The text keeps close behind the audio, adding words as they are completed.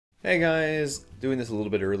Hey guys, doing this a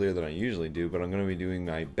little bit earlier than I usually do, but I'm going to be doing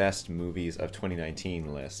my best movies of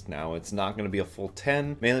 2019 list. Now, it's not going to be a full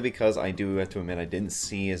 10, mainly because I do have to admit I didn't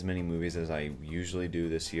see as many movies as I usually do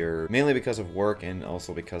this year, mainly because of work and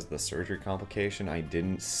also because of the surgery complication. I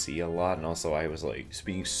didn't see a lot, and also I was like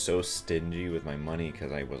being so stingy with my money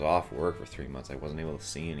because I was off work for 3 months. I wasn't able to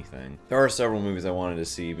see anything. There are several movies I wanted to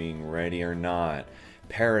see, being Ready or Not,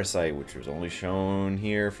 Parasite, which was only shown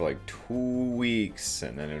here for like 2 weeks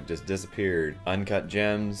and then it just disappeared. Uncut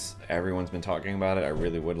Gems, everyone's been talking about it. I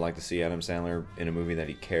really would like to see Adam Sandler in a movie that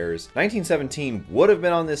he cares. 1917 would have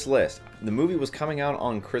been on this list. The movie was coming out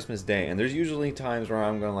on Christmas Day, and there's usually times where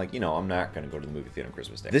I'm going like, I'm not going to go to the movie theater on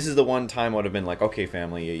Christmas Day. This is the one time I would have been like, okay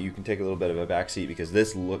family, you can take a little bit of a backseat because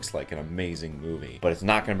this looks like an amazing movie. But it's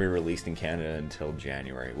not going to be released in Canada until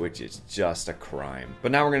January, which is just a crime.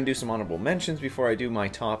 But now we're going to do some honorable mentions before I do my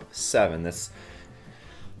top 7.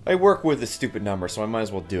 I work with a stupid number, so I might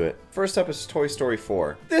as well do it. First up is Toy Story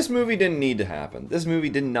 4. This movie didn't need to happen. This movie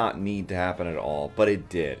did not need to happen at all, but it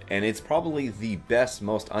did. And it's probably the best,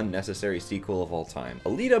 most unnecessary sequel of all time.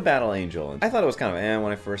 Alita Battle Angel. I thought it was kind of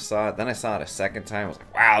when I first saw it. Then I saw it a second time. I was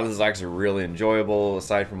like, wow, this is actually really enjoyable,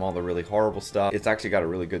 aside from all the really horrible stuff. It's actually got a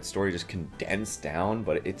really good story, just condensed down,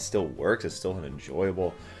 but it still works. It's still an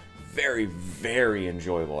enjoyable, very, very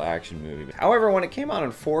enjoyable action movie. However, when it came out in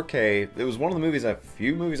 4K, it was one of the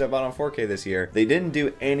few movies I bought on 4K this year. They didn't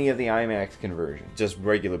do any of the IMAX conversion, just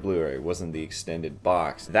regular Blu-ray. It wasn't the extended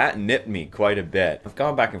box. That nipped me quite a bit. I've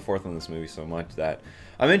gone back and forth on this movie so much that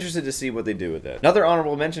I'm interested to see what they do with it. Another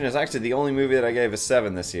honorable mention is actually the only movie that I gave a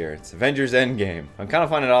 7 this year. It's Avengers Endgame. I'm kind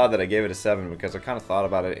of finding it odd that I gave it a 7 because I kind of thought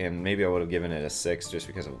about it and maybe I would have given it a 6 just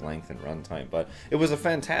because of length and runtime. But it was a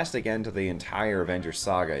fantastic end to the entire Avengers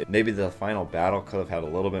saga. Maybe the final battle could have had a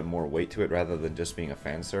little bit more weight to it rather than just being a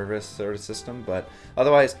fan service sort of system. But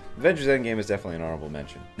otherwise, Avengers Endgame is definitely an honorable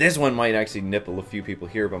mention. This one might actually nipple a few people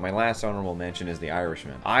here, but my last honorable mention is The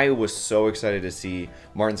Irishman. I was so excited to see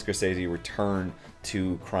Martin Scorsese return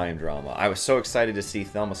to crime drama. I was so excited to see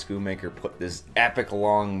Thelma Schoonmaker put this epic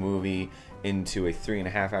long movie into a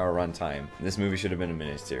 3.5-hour runtime. This movie should have been a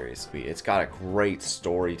miniseries. It's got a great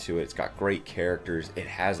story to it. It's got great characters. It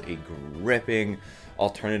has a gripping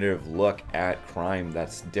alternative look at crime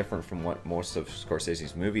that's different from what most of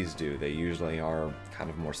Scorsese's movies do. They usually are kind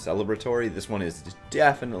of more celebratory. This one is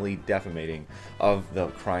definitely defamating of the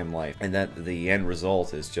crime life, and that the end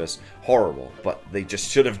result is just horrible. But they just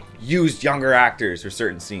should have used younger actors for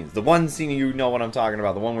certain scenes. The one scene, you know what I'm talking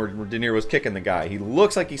about, the one where De Niro was kicking the guy. He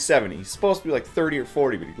looks like he's 70. He's supposed to be like 30 or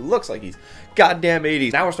 40, but he looks like he's goddamn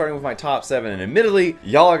 80s. Now we're starting with my top 7, and admittedly,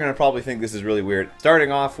 y'all are gonna probably think this is really weird.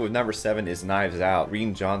 Starting off with number 7 is Knives Out.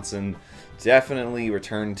 Rian Johnson definitely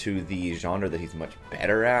returned to the genre that he's much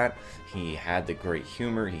better at. He had the great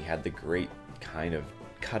humor, he had the great kind of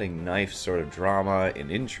cutting knife sort of drama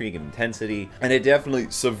and intrigue and intensity, and it definitely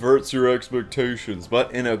subverts your expectations,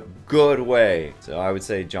 but in a good way. So I would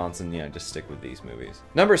say Johnson, just stick with these movies.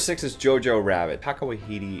 Number 6 is Jojo Rabbit. Taika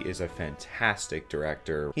Waititi is a fantastic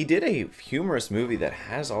director. He did a humorous movie that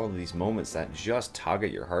has all of these moments that just tug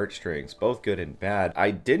at your heartstrings, both good and bad.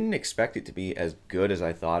 I didn't expect it to be as good as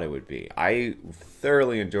I thought it would be. I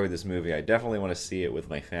thoroughly enjoyed this movie. I definitely want to see it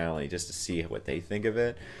with my family just to see what they think of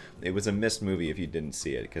it. It was a missed movie if you didn't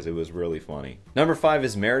see it because it was really funny. Number 5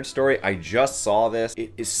 is Marriage Story. I just saw this.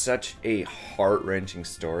 It is such a heart-wrenching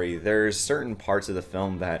story. There's certain parts of the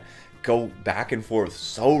film that go back and forth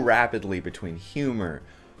so rapidly between humor,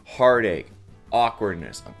 heartache,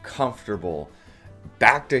 awkwardness, uncomfortable,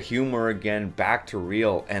 back to humor again, back to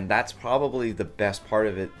real, and that's probably the best part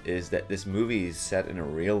of it, is that this movie is set in a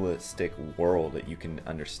realistic world that you can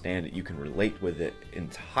understand it, you can relate with it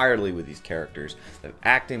entirely with these characters. The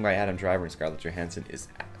acting by Adam Driver and Scarlett Johansson is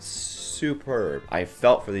superb. I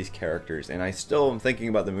felt for these characters, and I still am thinking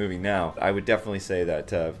about the movie now. I would definitely say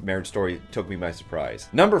that Marriage Story took me by surprise.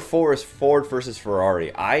 Number 4 is Ford versus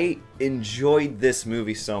Ferrari. I enjoyed this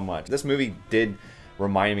movie so much. This movie did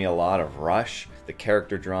remind me a lot of Rush. The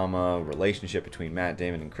character drama, relationship between Matt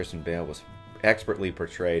Damon and Christian Bale was expertly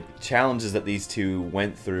portrayed. The challenges that these two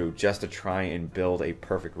went through just to try and build a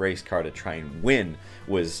perfect race car to try and win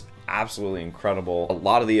was absolutely incredible. A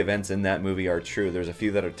lot of the events in that movie are true. There's a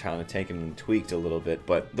few that are kind of taken and tweaked a little bit,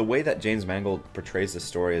 but the way that James Mangold portrays the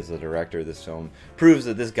story as the director of this film proves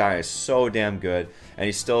that this guy is so damn good, and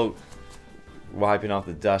he's still wiping off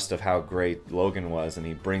the dust of how great Logan was, and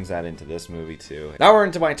he brings that into this movie too. Now we're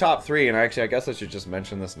into my top 3, and actually I guess I should just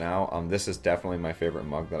mention this now. This is definitely my favorite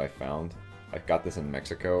mug that I found. I got this in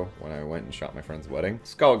Mexico when I went and shot my friend's wedding.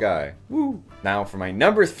 Skull Guy. Woo! Now for my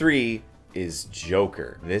number 3 is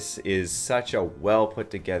Joker. This is such a well put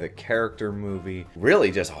together character movie.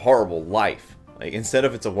 Really just a horrible life. Like, instead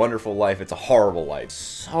of It's a Wonderful Life, it's a horrible life.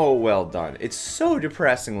 So well done. It's so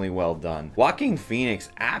depressingly well done. Joaquin Phoenix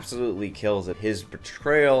absolutely kills it. His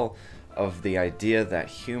portrayal of the idea that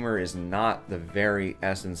humor is not the very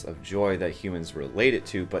essence of joy that humans relate it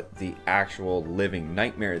to, but the actual living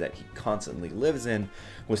nightmare that he constantly lives in,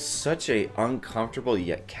 was such a uncomfortable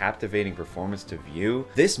yet captivating performance to view.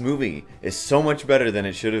 This movie is so much better than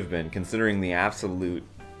it should have been, considering the absolute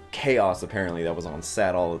chaos apparently that was on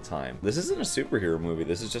set all the time. This isn't a superhero movie,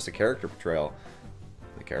 this is just a character portrayal.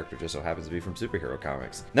 The character just so happens to be from superhero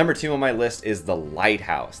comics. Number 2 on my list is The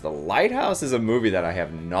Lighthouse. The Lighthouse is a movie that I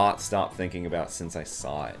have not stopped thinking about since I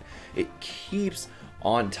saw it. It keeps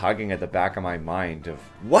on tugging at the back of my mind of,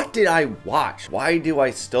 what did I watch? Why do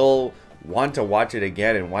I still want to watch it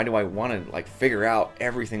again, and why do I want to like figure out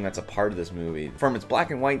everything that's a part of this movie? From its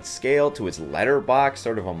black and white scale to its letterbox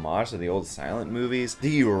sort of homage to the old silent movies,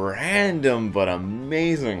 the random but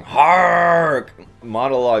amazing hark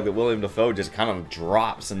monologue that William Dafoe just kind of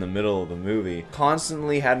drops in the middle of the movie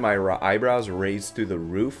constantly had my eyebrows raised through the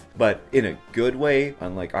roof, but in a good way.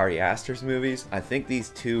 Unlike Ari Aster's movies, I think these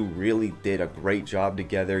two really did a great job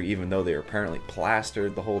together, even though they were apparently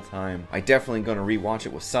plastered the whole time. I definitely gonna rewatch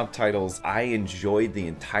it with subtitles. I enjoyed the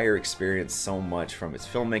entire experience so much, from its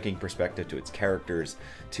filmmaking perspective to its characters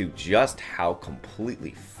to just how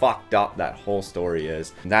completely fucked up that whole story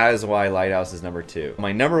is. And that is why Lighthouse is number 2.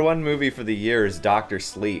 My number 1 movie for the year is Dr.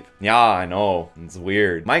 Sleep. Yeah, I know, it's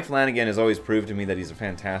weird. Mike Flanagan has always proved to me that he's a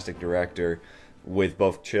fantastic director with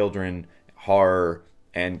both children, horror,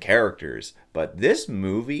 and characters. But this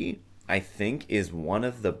movie, I think, is one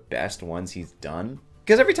of the best ones he's done.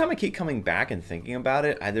 Because every time I keep coming back and thinking about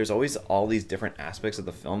it, there's always all these different aspects of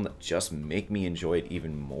the film that just make me enjoy it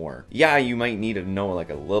even more. Yeah, you might need to know like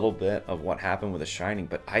a little bit of what happened with The Shining,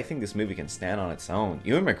 but I think this movie can stand on its own.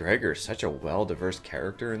 Ewan McGregor is such a well-diverse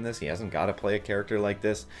character in this. He hasn't got to play a character like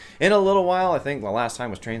this in a little while. I think the last time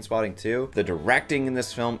was Trainspotting 2. The directing in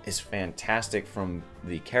this film is fantastic, from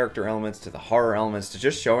the character elements to the horror elements to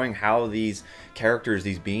just showing how these characters,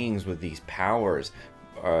 these beings with these powers,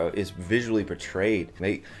 is visually portrayed.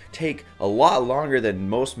 They take a lot longer than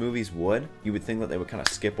most movies would. You would think that they would kind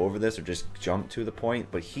of skip over this or just jump to the point,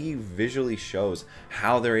 but he visually shows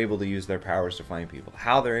how they're able to use their powers to find people,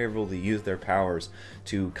 how they're able to use their powers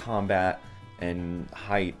to combat and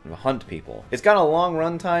hunt people. It's got a long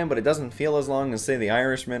runtime, but it doesn't feel as long as, say, The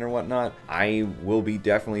Irishman or whatnot. I will be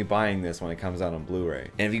definitely buying this when it comes out on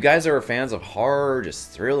Blu-ray. And if you guys are fans of horror,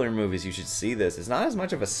 just thriller movies, you should see this. It's not as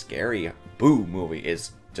much of a scary boo movie.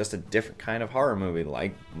 It's just a different kind of horror movie,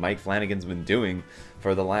 like Mike Flanagan's been doing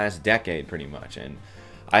for the last decade, pretty much. And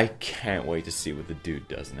I can't wait to see what the dude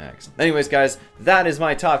does next. Anyways, guys, that is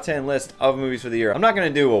my top 10 list of movies for the year. I'm not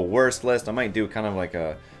going to do a worst list. I might do kind of like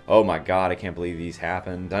a, oh my god, I can't believe these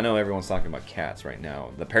happened. I know everyone's talking about Cats right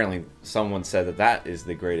now. Apparently, someone said that that is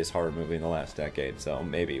the greatest horror movie in the last decade, so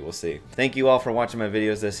maybe, we'll see. Thank you all for watching my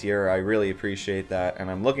videos this year. I really appreciate that, and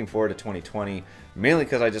I'm looking forward to 2020, mainly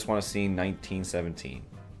because I just want to see 1917.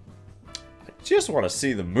 I just want to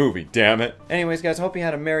see the movie, damn it. Anyways, guys, I hope you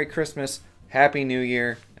had a Merry Christmas, Happy New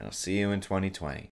Year, and I'll see you in 2020.